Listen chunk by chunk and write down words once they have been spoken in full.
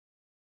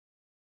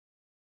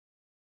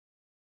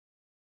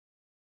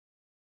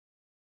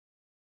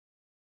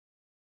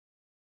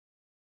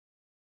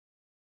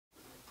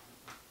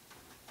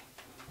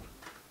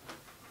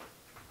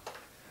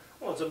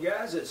What's up,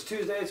 guys? It's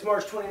Tuesday, it's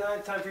March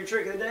 29th, time for your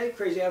trick of the day.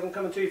 Crazy Evan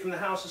coming to you from the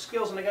House of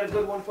Skills, and I got a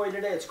good one for you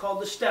today. It's called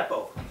the step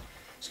over.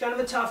 It's kind of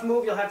a tough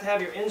move. You'll have to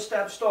have your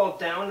instep stall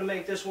down to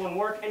make this one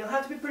work, and you'll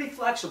have to be pretty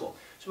flexible.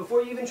 So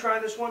before you even try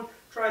this one,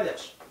 try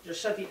this.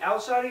 Just set the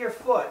outside of your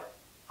foot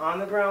on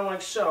the ground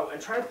like so,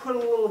 and try to put a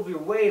little of your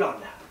weight on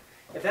that.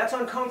 If that's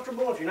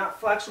uncomfortable, if you're not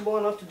flexible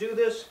enough to do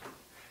this,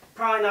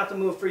 probably not the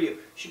move for you. You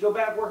should go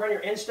back, work on your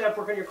instep,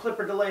 work on your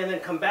clipper delay, and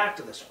then come back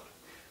to this one.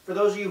 For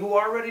those of you who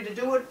are ready to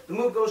do it, the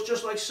move goes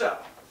just like so.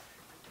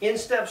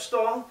 Instep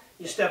stall,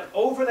 you step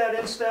over that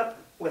instep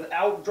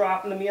without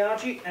dropping the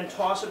Myachi and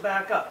toss it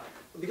back up.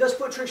 But because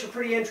foot tricks are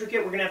pretty intricate,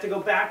 we're going to have to go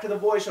back to the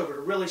voiceover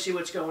to really see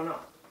what's going on.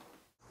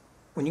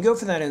 When you go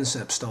for that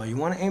instep stall, you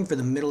want to aim for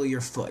the middle of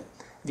your foot.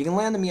 If you can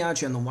land the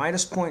Myachi on the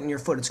widest point in your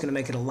foot, it's going to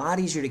make it a lot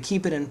easier to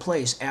keep it in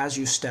place as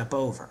you step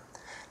over.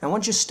 Now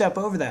once you step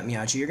over that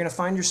Myachi, you're going to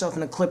find yourself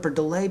in a clipper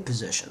delay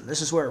position.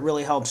 This is where it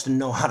really helps to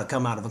know how to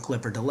come out of a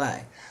clipper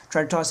delay.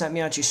 Try to toss that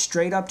Myachi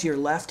straight up to your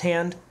left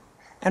hand.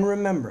 And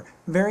remember,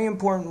 very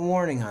important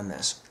warning on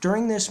this.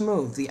 During this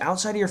move, the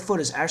outside of your foot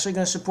is actually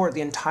going to support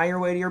the entire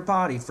weight of your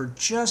body for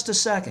just a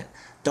second.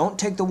 Don't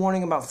take the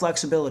warning about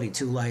flexibility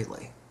too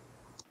lightly.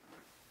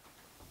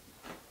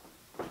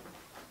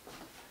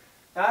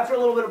 Now, after a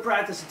little bit of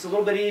practice, it's a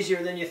little bit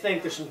easier than you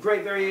think. There's some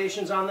great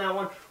variations on that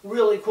one.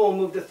 Really cool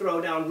move to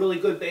throw down. Really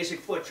good basic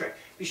foot trick.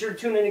 Be sure to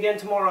tune in again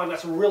tomorrow. I've got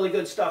some really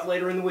good stuff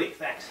later in the week.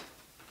 Thanks.